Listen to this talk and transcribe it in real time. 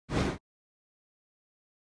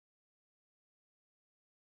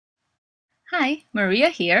Hi, Maria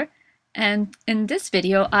here, and in this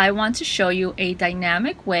video I want to show you a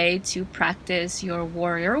dynamic way to practice your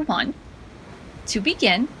Warrior 1. To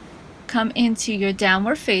begin, come into your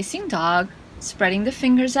downward facing dog, spreading the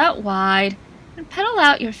fingers out wide, and pedal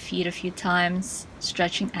out your feet a few times,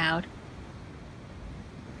 stretching out.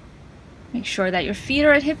 Make sure that your feet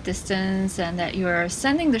are at hip distance and that you're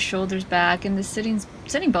sending the shoulders back and the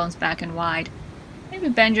sitting bones back and wide. Maybe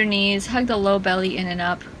bend your knees, hug the low belly in and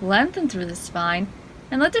up, lengthen through the spine,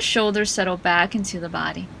 and let the shoulders settle back into the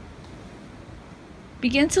body.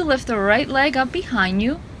 Begin to lift the right leg up behind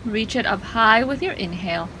you, reach it up high with your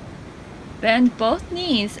inhale. Bend both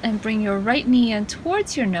knees and bring your right knee in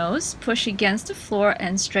towards your nose, push against the floor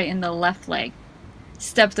and straighten the left leg.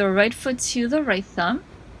 Step the right foot to the right thumb.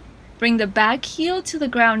 Bring the back heel to the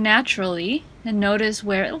ground naturally and notice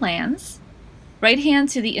where it lands. Right hand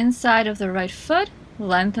to the inside of the right foot.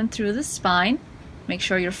 Lengthen through the spine. Make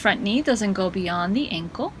sure your front knee doesn't go beyond the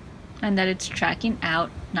ankle and that it's tracking out,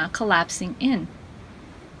 not collapsing in.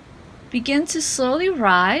 Begin to slowly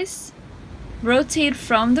rise. Rotate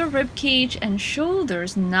from the rib cage and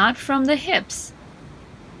shoulders, not from the hips.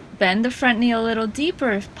 Bend the front knee a little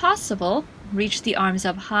deeper if possible. Reach the arms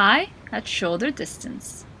up high at shoulder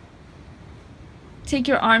distance. Take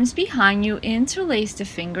your arms behind you, interlace the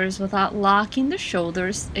fingers without locking the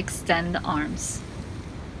shoulders, extend the arms.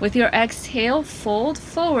 With your exhale, fold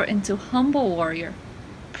forward into Humble Warrior.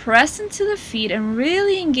 Press into the feet and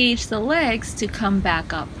really engage the legs to come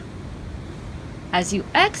back up. As you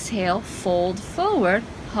exhale, fold forward,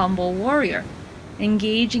 Humble Warrior,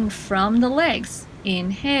 engaging from the legs.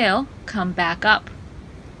 Inhale, come back up.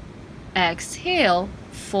 Exhale,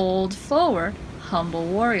 fold forward, Humble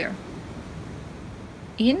Warrior.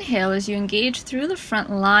 Inhale as you engage through the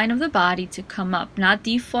front line of the body to come up, not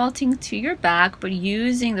defaulting to your back, but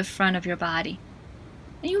using the front of your body.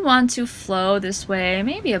 And you want to flow this way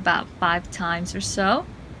maybe about 5 times or so.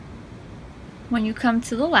 When you come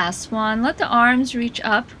to the last one, let the arms reach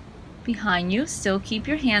up behind you. Still keep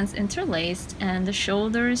your hands interlaced and the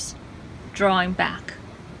shoulders drawing back.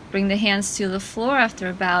 Bring the hands to the floor after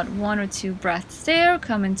about 1 or 2 breaths there.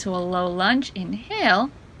 Come into a low lunge.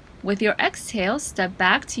 Inhale. With your exhale, step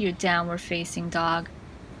back to your downward facing dog.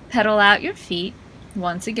 Pedal out your feet.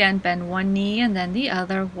 Once again, bend one knee and then the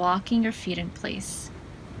other, walking your feet in place.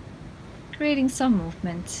 Creating some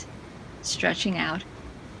movement. Stretching out.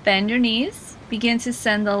 Bend your knees. Begin to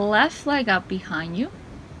send the left leg up behind you.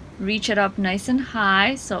 Reach it up nice and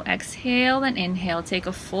high, so exhale and inhale. Take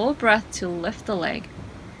a full breath to lift the leg.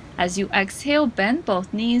 As you exhale, bend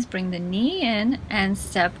both knees, bring the knee in, and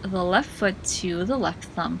step the left foot to the left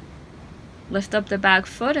thumb. Lift up the back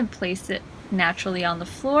foot and place it naturally on the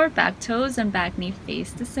floor. Back toes and back knee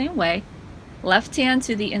face the same way. Left hand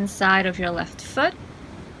to the inside of your left foot.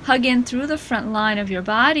 Hug in through the front line of your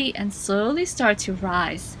body and slowly start to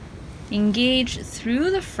rise. Engage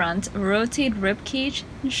through the front, rotate rib cage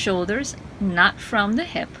and shoulders, not from the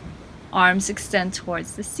hip. Arms extend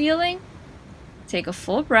towards the ceiling. Take a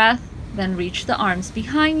full breath, then reach the arms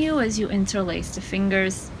behind you as you interlace the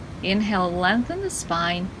fingers. Inhale, lengthen the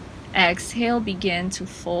spine. Exhale, begin to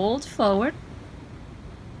fold forward.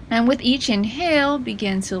 And with each inhale,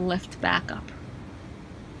 begin to lift back up.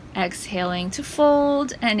 Exhaling to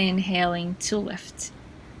fold and inhaling to lift.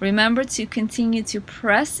 Remember to continue to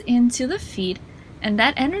press into the feet, and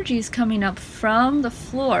that energy is coming up from the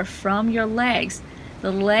floor, from your legs.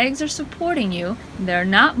 The legs are supporting you. They're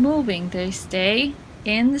not moving. They stay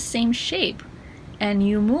in the same shape. And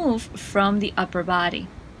you move from the upper body.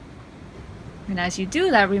 And as you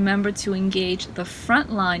do that, remember to engage the front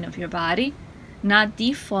line of your body, not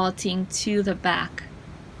defaulting to the back.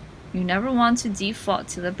 You never want to default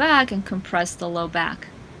to the back and compress the low back.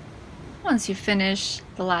 Once you finish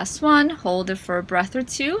the last one, hold it for a breath or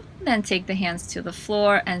two, then take the hands to the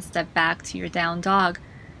floor and step back to your down dog.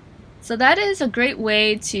 So that is a great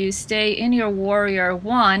way to stay in your Warrior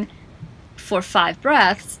 1 for 5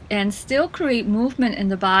 breaths and still create movement in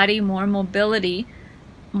the body, more mobility,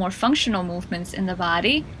 more functional movements in the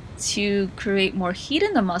body, to create more heat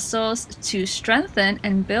in the muscles, to strengthen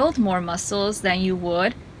and build more muscles than you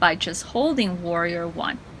would by just holding Warrior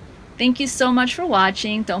 1. Thank you so much for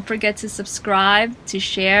watching. Don't forget to subscribe, to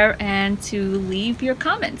share, and to leave your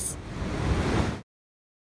comments.